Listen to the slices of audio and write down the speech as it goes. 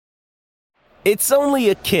It's only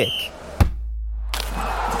a kick,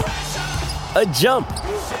 a jump,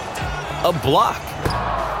 a block.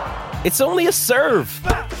 It's only a serve.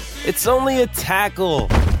 It's only a tackle,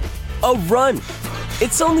 a run.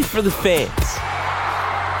 It's only for the fans.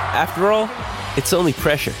 After all, it's only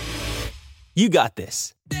pressure. You got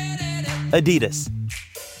this. Adidas.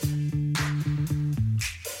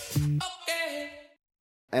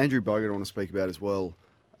 Andrew Bogut I want to speak about as well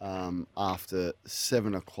after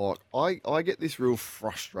 7 o'clock. I get this real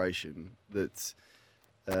frustration that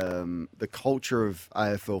the culture of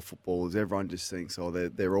AFL footballers, everyone just thinks,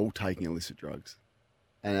 they're all taking illicit drugs.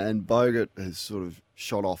 And Bogut has sort of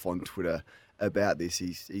shot off on Twitter about this.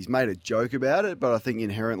 He's made a joke about it, but I think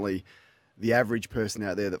inherently the average person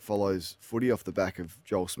out there that follows footy off the back of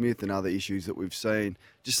Joel Smith and other issues that we've seen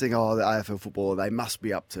just think, the AFL footballer, they must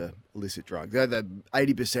be up to illicit drugs. They're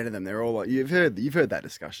 80% of them, they're all like, you've heard that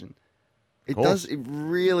discussion. It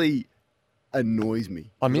really annoys me.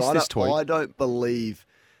 I missed this tweet. I don't believe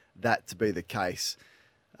that to be the case.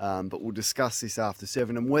 But we'll discuss this after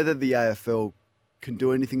 7 and whether the AFL can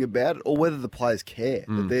do anything about it or whether the players care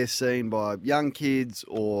that they're seen by young kids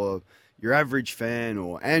or your average fan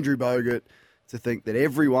or Andrew Bogut to think that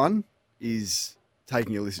everyone is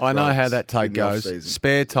taking illicit drugs. I know how that take goes.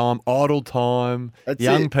 Spare time, idle time,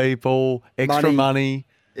 young people, extra money.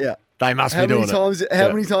 Yeah. They must be doing it. How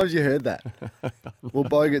many times you heard that? Well,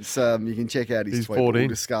 Bogut's, you can check out his tweet. 14. We'll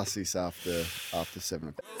discuss this after 7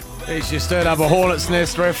 o'clock. He's just stirred up a hornet's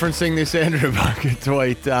nest referencing this Andrew Bogut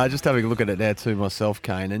tweet. Just having a look at it now too myself,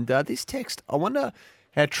 Kane. And this text, I wonder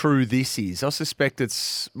how true this is. I suspect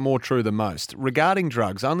it's more true than most. Regarding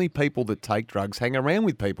drugs, only people that take drugs hang around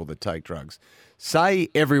with people that take drugs. Say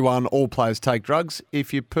all players take drugs.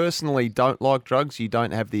 If you personally don't like drugs, you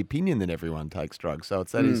don't have the opinion that everyone takes drugs. So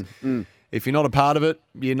if you're not a part of it,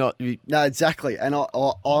 you're not. No, exactly. And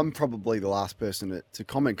I'm probably the last person to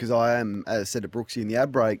comment because I am, as I said to Brooksy in the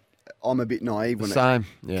ad break, I'm a bit naive when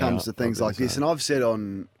it comes to things like this. And I've said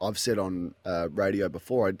on radio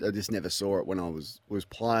before, I just never saw it when I was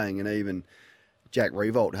playing. And even Jack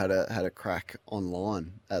Revolt had a crack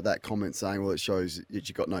online at that comment saying, well, it shows that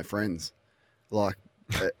you've got no friends. Like,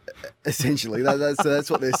 essentially, that's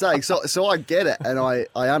what they're saying. So I get it, and I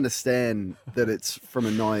understand that it's from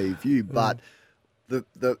a naive view, but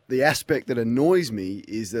the aspect that annoys me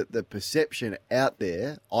is that the perception out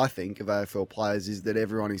there, I think, of AFL players is that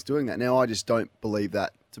everyone is doing that. Now, I just don't believe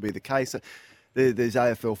that to be the case. There's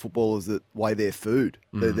AFL footballers that weigh their food.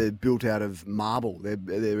 They're built out of marble.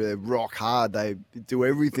 They're rock hard. They do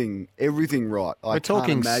everything right. We're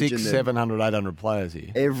talking 600, 700, 800 players here.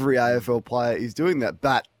 Every AFL player is doing that.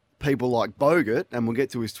 But people like Bogut, and we'll get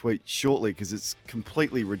to his tweet shortly because it's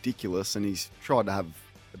completely ridiculous and he's tried to have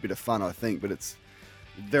a bit of fun, I think, but it's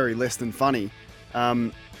very less than funny,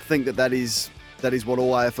 think that is what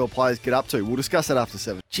all AFL players get up to. We'll discuss that after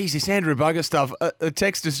 7. Jeez, this Andrew Bogut stuff. A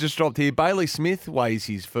text has just dropped here. Bailey Smith weighs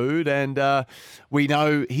his food, and we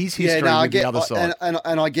know his history with the other side. And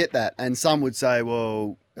I get that. And some would say,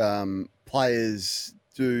 well, players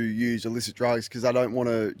do use illicit drugs because they don't want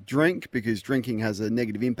to drink because drinking has a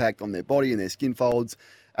negative impact on their body and their skin folds,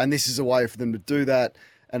 and this is a way for them to do that,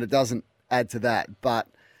 and it doesn't add to that. But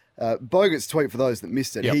Bogut's tweet, for those that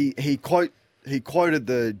missed it, he quoted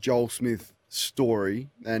the Joel Smith story,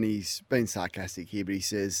 and he's been sarcastic here, but he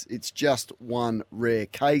says it's just one rare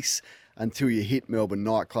case until you hit Melbourne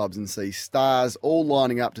nightclubs and see stars all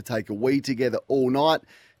lining up to take a wee together all night,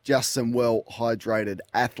 just some well-hydrated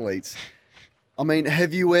athletes. I mean,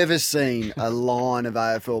 have you ever seen a line of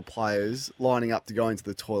AFL players lining up to go into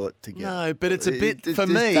the toilet together? No, but it's a bit, for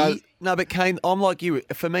me, no, but Kane, I'm like you.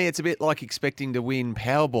 For me, it's a bit like expecting to win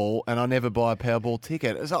Powerball and I never buy a Powerball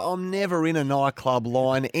ticket. So I'm never in a nightclub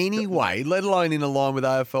line anyway, let alone in a line with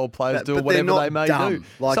AFL players doing whatever they may do.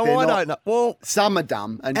 Like so I don't know. Well, some are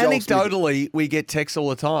dumb. And anecdotally, we get texts all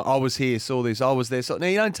the time. I was here, saw this, I was there. So, now,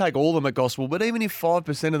 you don't take all of them at gospel, but even if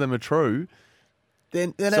 5% of them are true,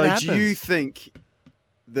 then it happens. So do you think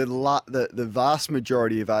the vast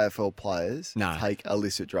majority of AFL players take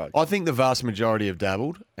illicit drugs? I think the vast majority have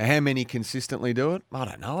dabbled. How many consistently do it? I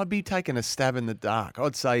don't know. I'd be taking a stab in the dark.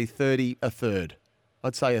 I'd say a third.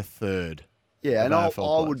 I'd say a third. Yeah, and I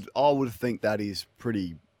would think that is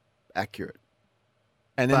pretty accurate.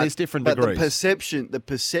 And then there's different degrees. But the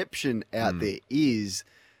perception out there is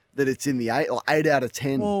that it's in the 8 out of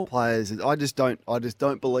 10 players. I just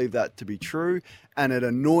don't believe that to be true, and it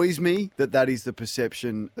annoys me that is the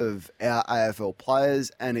perception of our AFL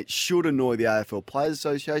players, and it should annoy the AFL Players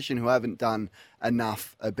Association, who haven't done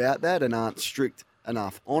enough about that and aren't strict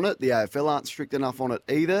enough on it. The AFL aren't strict enough on it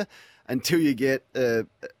either. until you get a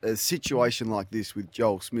situation like this with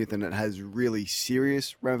Joel Smith and it has really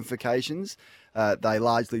serious ramifications, they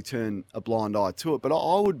largely turn a blind eye to it. But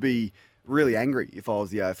I would be really angry if I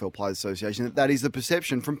was the AFL Players Association. That is the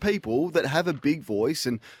perception from people that have a big voice.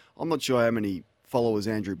 And I'm not sure how many followers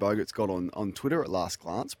Andrew Bogut's got on Twitter at last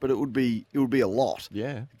glance, but it would be a lot.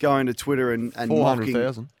 Yeah. Going to Twitter and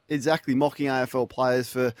 400,000. Mocking AFL players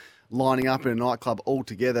for lining up in a nightclub all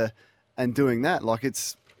together and doing that. Like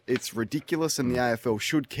it's ridiculous, and the AFL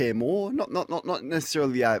should care more. Not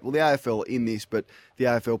necessarily the AFL. Well, the AFL in this, but the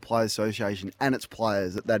AFL Players Association and its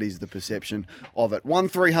players. That is the perception of it.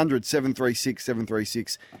 1300 736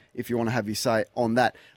 736 if you want to have your say on that.